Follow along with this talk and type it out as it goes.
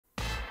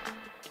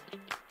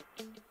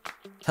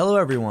Hello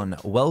everyone,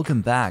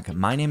 welcome back.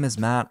 My name is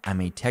Matt,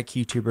 I'm a tech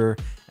YouTuber,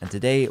 and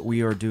today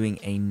we are doing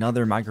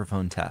another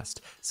microphone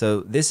test. So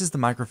this is the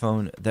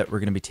microphone that we're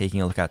going to be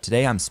taking a look at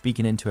today. I'm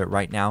speaking into it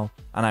right now,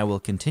 and I will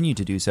continue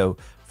to do so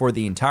for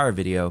the entire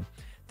video.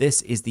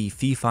 This is the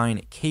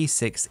Fifine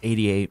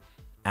K688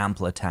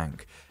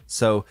 Amplitank.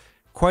 So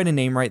quite a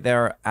name right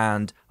there,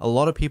 and a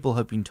lot of people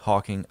have been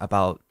talking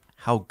about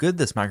how good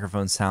this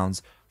microphone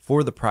sounds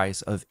for the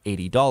price of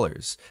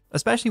 $80,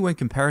 especially when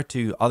compared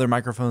to other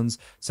microphones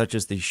such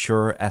as the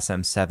Shure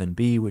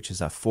SM7B, which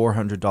is a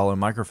 $400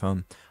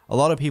 microphone. A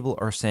lot of people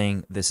are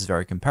saying this is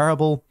very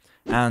comparable,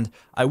 and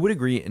I would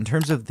agree in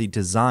terms of the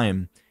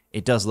design.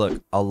 It does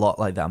look a lot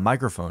like that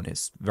microphone.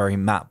 It's very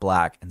matte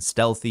black and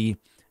stealthy,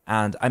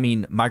 and I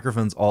mean,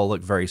 microphones all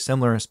look very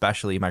similar,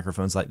 especially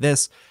microphones like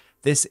this.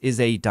 This is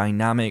a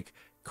dynamic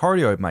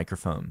cardioid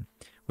microphone,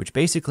 which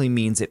basically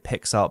means it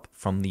picks up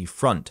from the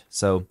front.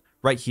 So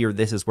right here,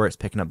 this is where it's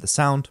picking up the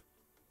sound.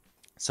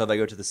 So if I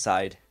go to the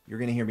side, you're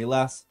going to hear me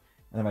less.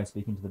 And if I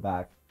speak into the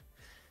back,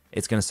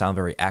 it's going to sound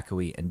very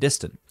echoey and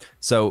distant.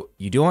 So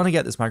you do want to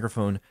get this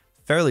microphone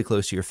fairly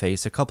close to your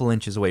face, a couple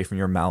inches away from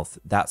your mouth.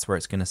 That's where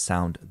it's going to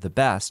sound the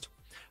best.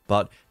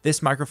 But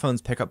this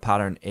microphone's pickup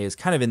pattern is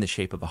kind of in the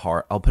shape of a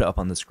heart. I'll put it up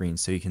on the screen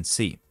so you can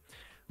see.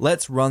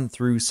 Let's run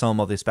through some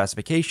of the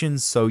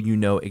specifications so you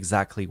know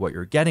exactly what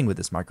you're getting with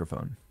this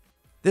microphone.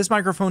 This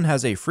microphone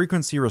has a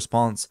frequency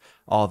response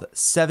of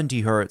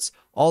 70 Hz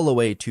all the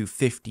way to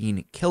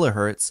 15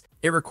 kHz.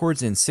 It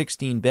records in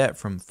 16-bit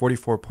from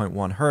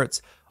 44.1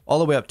 Hz all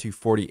the way up to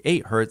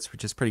 48 Hz,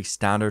 which is pretty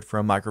standard for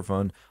a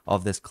microphone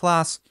of this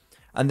class.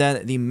 And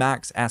then the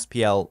max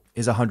SPL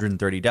is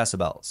 130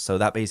 decibels. So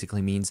that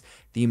basically means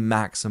the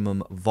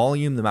maximum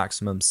volume, the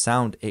maximum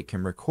sound it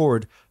can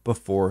record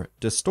before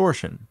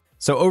distortion.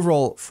 So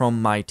overall,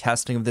 from my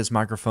testing of this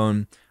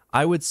microphone,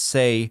 I would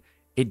say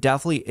it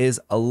definitely is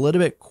a little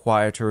bit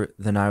quieter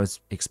than I was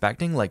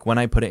expecting. Like when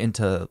I put it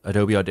into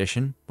Adobe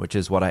Audition, which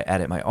is what I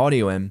edit my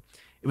audio in,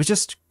 it was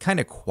just kind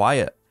of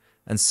quiet.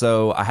 And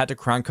so I had to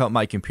crank up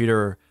my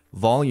computer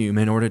volume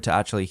in order to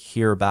actually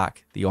hear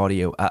back the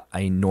audio at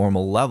a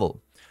normal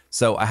level.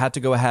 So I had to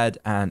go ahead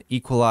and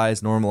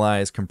equalize,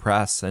 normalize,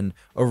 compress, and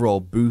overall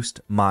boost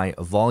my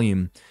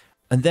volume.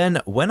 And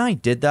then when I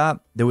did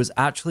that, there was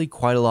actually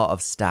quite a lot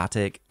of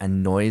static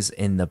and noise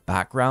in the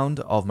background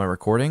of my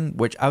recording,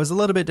 which I was a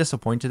little bit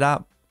disappointed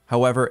at.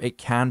 However, it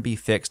can be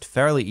fixed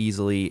fairly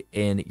easily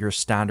in your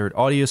standard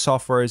audio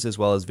softwares as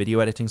well as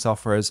video editing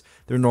softwares.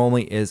 There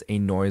normally is a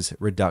noise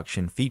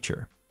reduction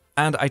feature.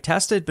 And I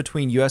tested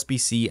between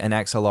USB-C and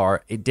XLR.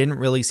 It didn't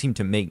really seem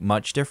to make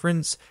much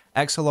difference.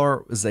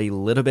 XLR was a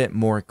little bit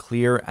more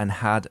clear and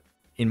had,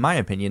 in my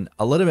opinion,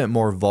 a little bit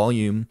more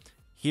volume.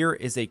 Here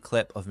is a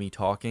clip of me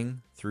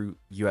talking through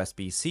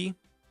USB-C,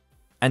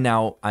 and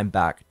now I'm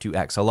back to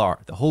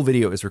XLR. The whole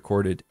video is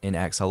recorded in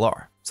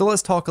XLR. So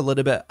let's talk a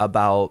little bit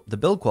about the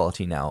build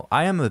quality now.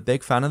 I am a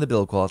big fan of the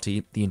build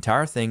quality. The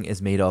entire thing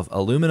is made of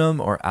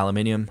aluminum or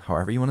aluminium,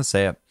 however you want to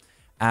say it,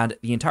 and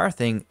the entire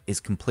thing is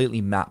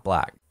completely matte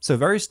black. So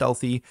very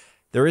stealthy.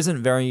 There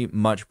isn't very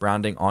much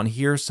branding on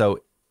here, so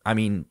I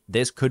mean,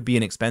 this could be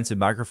an expensive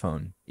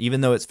microphone.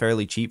 Even though it's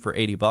fairly cheap for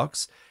 80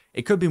 bucks,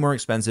 it could be more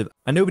expensive,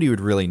 and nobody would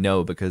really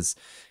know because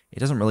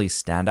it doesn't really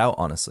stand out,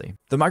 honestly.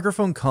 The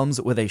microphone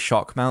comes with a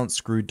shock mount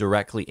screwed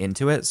directly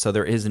into it, so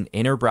there is an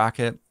inner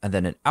bracket and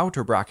then an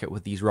outer bracket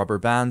with these rubber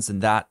bands,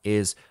 and that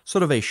is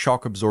sort of a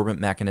shock absorbent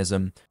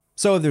mechanism.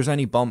 So if there's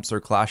any bumps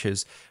or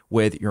clashes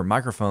with your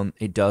microphone,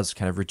 it does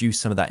kind of reduce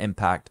some of that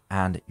impact,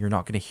 and you're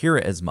not going to hear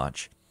it as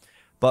much.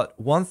 But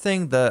one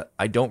thing that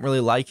I don't really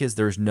like is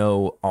there's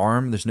no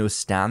arm, there's no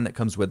stand that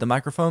comes with the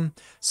microphone.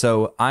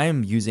 So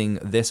I'm using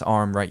this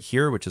arm right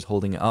here, which is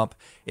holding it up.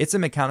 It's a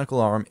mechanical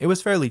arm. It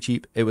was fairly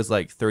cheap. It was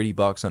like 30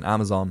 bucks on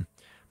Amazon,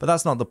 but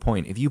that's not the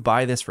point. If you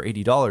buy this for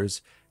 $80,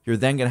 you're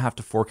then going to have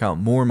to fork out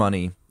more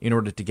money in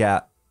order to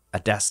get a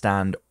desk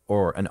stand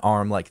or an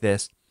arm like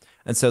this.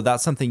 And so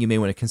that's something you may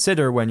want to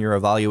consider when you're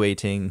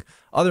evaluating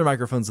other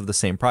microphones of the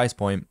same price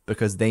point,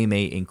 because they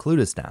may include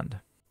a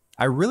stand.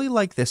 I really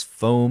like this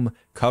foam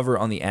cover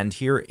on the end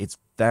here. It's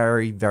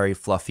very, very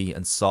fluffy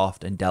and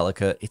soft and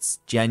delicate. It's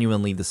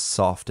genuinely the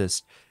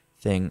softest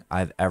thing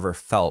I've ever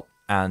felt.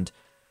 And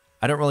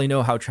I don't really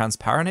know how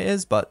transparent it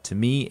is, but to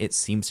me, it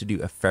seems to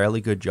do a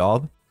fairly good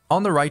job.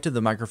 On the right of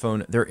the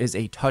microphone, there is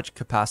a touch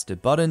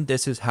capacitive button.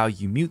 This is how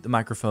you mute the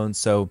microphone.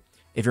 So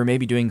if you're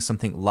maybe doing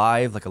something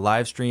live, like a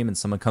live stream, and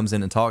someone comes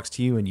in and talks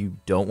to you and you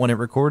don't want it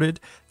recorded,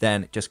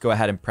 then just go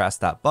ahead and press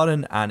that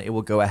button and it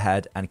will go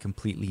ahead and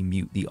completely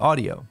mute the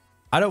audio.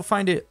 I don't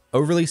find it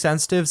overly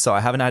sensitive, so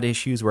I haven't had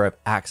issues where I've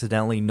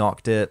accidentally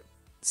knocked it.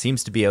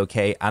 Seems to be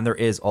okay, and there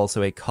is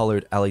also a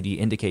colored LED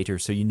indicator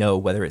so you know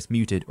whether it's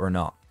muted or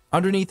not.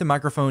 Underneath the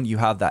microphone, you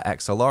have that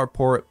XLR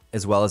port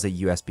as well as a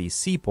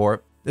USB-C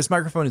port. This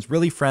microphone is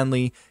really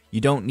friendly.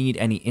 You don't need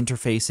any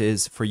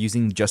interfaces for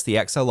using just the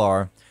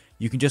XLR.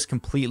 You can just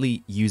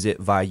completely use it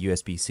via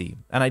USB-C.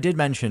 And I did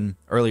mention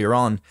earlier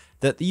on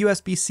that the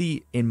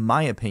USB-C, in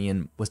my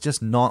opinion, was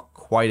just not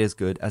quite as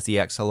good as the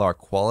XLR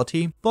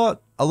quality,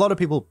 but a lot of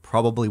people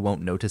probably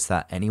won't notice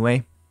that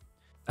anyway.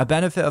 A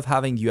benefit of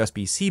having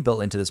USB-C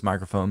built into this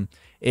microphone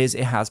is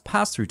it has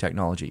pass-through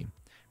technology,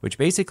 which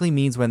basically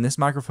means when this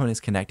microphone is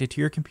connected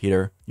to your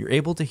computer, you're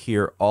able to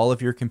hear all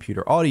of your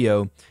computer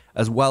audio,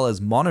 as well as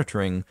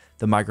monitoring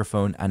the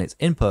microphone and its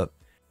input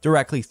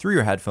directly through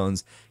your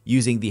headphones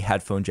using the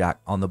headphone jack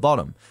on the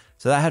bottom.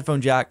 So that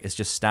headphone jack is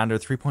just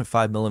standard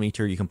 3.5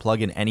 millimeter. You can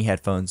plug in any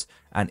headphones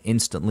and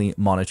instantly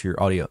monitor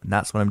your audio. And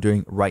that's what I'm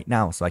doing right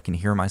now, so I can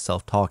hear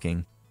myself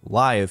talking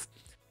live.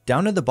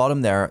 Down at the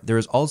bottom there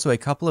is also a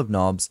couple of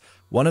knobs.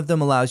 One of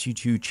them allows you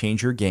to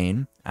change your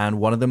gain, and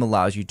one of them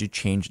allows you to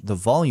change the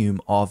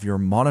volume of your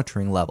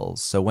monitoring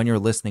levels. So when you're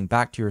listening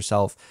back to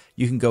yourself,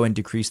 you can go and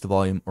decrease the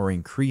volume or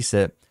increase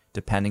it,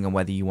 depending on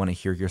whether you want to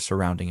hear your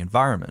surrounding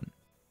environment.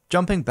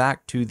 Jumping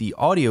back to the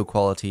audio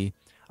quality,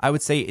 I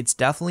would say it's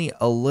definitely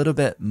a little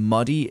bit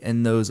muddy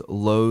in those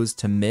lows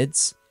to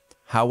mids.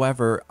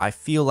 However, I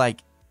feel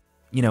like,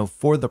 you know,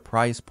 for the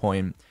price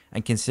point,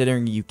 and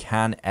considering you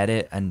can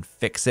edit and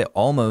fix it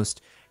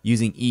almost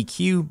using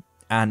EQ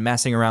and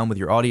messing around with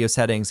your audio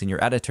settings in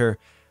your editor,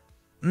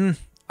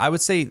 I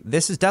would say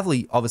this is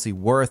definitely obviously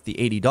worth the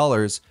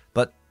 $80,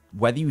 but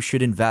whether you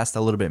should invest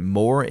a little bit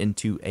more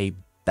into a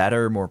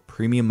better, more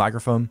premium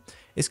microphone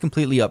is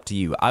completely up to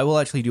you. I will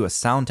actually do a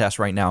sound test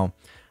right now,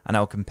 and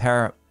I'll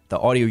compare the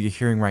audio you're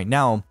hearing right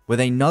now with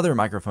another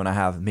microphone I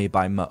have made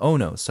by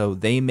Maono. So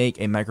they make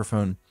a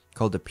microphone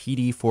called the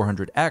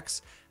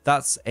PD400X.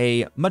 That's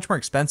a much more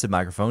expensive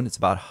microphone. It's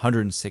about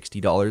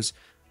 $160,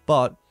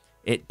 but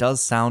it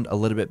does sound a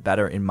little bit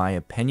better in my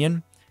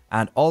opinion.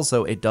 And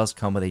also it does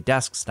come with a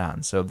desk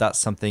stand. So if that's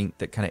something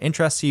that kind of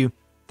interests you,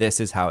 this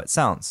is how it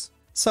sounds.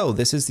 So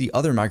this is the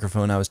other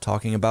microphone I was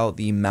talking about,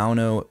 the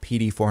Maono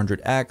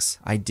PD400X.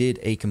 I did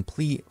a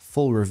complete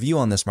full review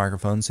on this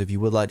microphone. So if you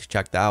would like to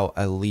check that out,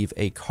 I'll leave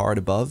a card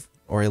above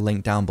or a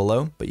link down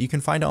below, but you can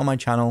find it on my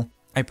channel.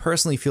 I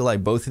personally feel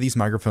like both of these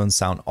microphones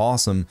sound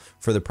awesome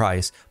for the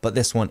price, but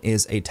this one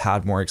is a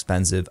tad more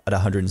expensive at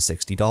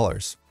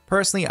 $160.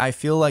 Personally, I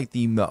feel like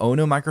the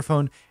Maono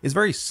microphone is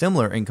very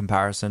similar in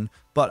comparison,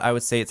 but I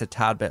would say it's a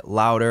tad bit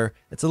louder.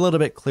 It's a little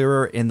bit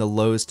clearer in the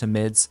lows to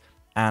mids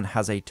and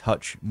has a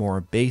touch more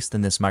bass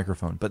than this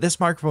microphone. But this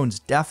microphone is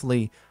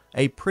definitely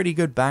a pretty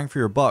good bang for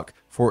your buck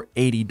for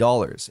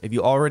 $80. If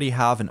you already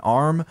have an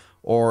arm,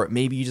 or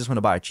maybe you just want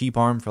to buy a cheap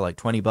arm for like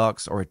 20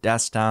 bucks or a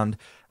desk stand,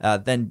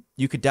 then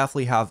you could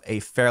definitely have a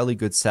fairly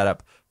good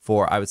setup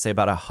for, I would say,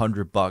 about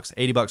 100 bucks,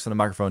 80 bucks for the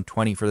microphone,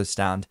 20 for the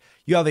stand.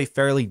 You have a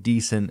fairly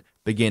decent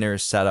beginner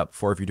setup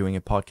for if you're doing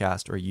a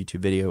podcast or a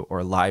YouTube video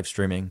or live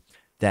streaming.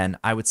 Then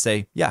I would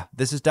say, yeah,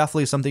 this is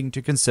definitely something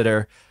to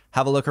consider.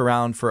 Have a look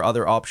around for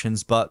other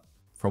options, but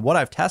from what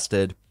I've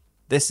tested,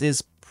 this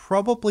is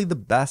probably the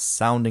best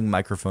sounding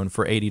microphone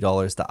for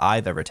 $80 that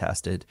I've ever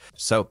tested.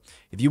 So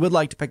if you would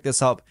like to pick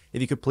this up, if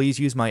you could please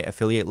use my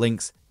affiliate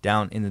links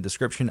down in the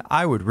description,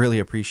 I would really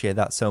appreciate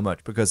that so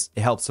much because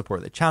it helps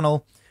support the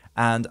channel.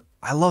 And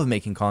I love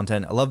making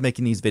content. I love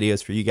making these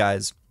videos for you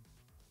guys.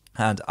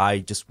 And I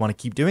just want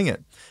to keep doing it.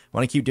 I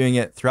want to keep doing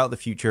it throughout the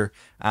future.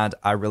 And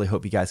I really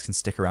hope you guys can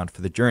stick around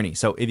for the journey.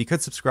 So if you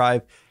could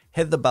subscribe,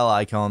 hit the bell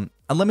icon,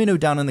 and let me know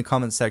down in the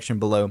comment section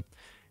below,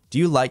 do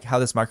you like how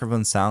this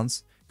microphone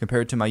sounds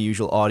compared to my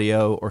usual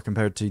audio or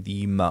compared to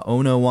the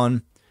Maono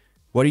one?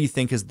 What do you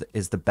think is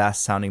the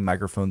best sounding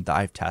microphone that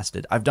I've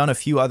tested? I've done a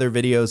few other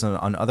videos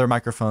on other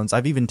microphones.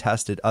 I've even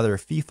tested other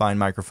Fifine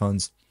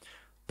microphones,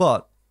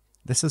 but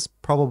this is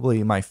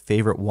probably my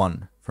favorite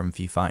one from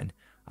Fifine.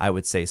 I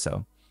would say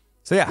so.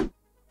 So yeah,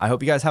 I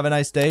hope you guys have a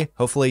nice day.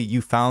 Hopefully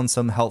you found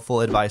some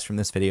helpful advice from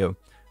this video,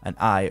 and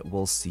I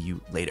will see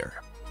you later.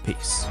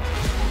 Peace.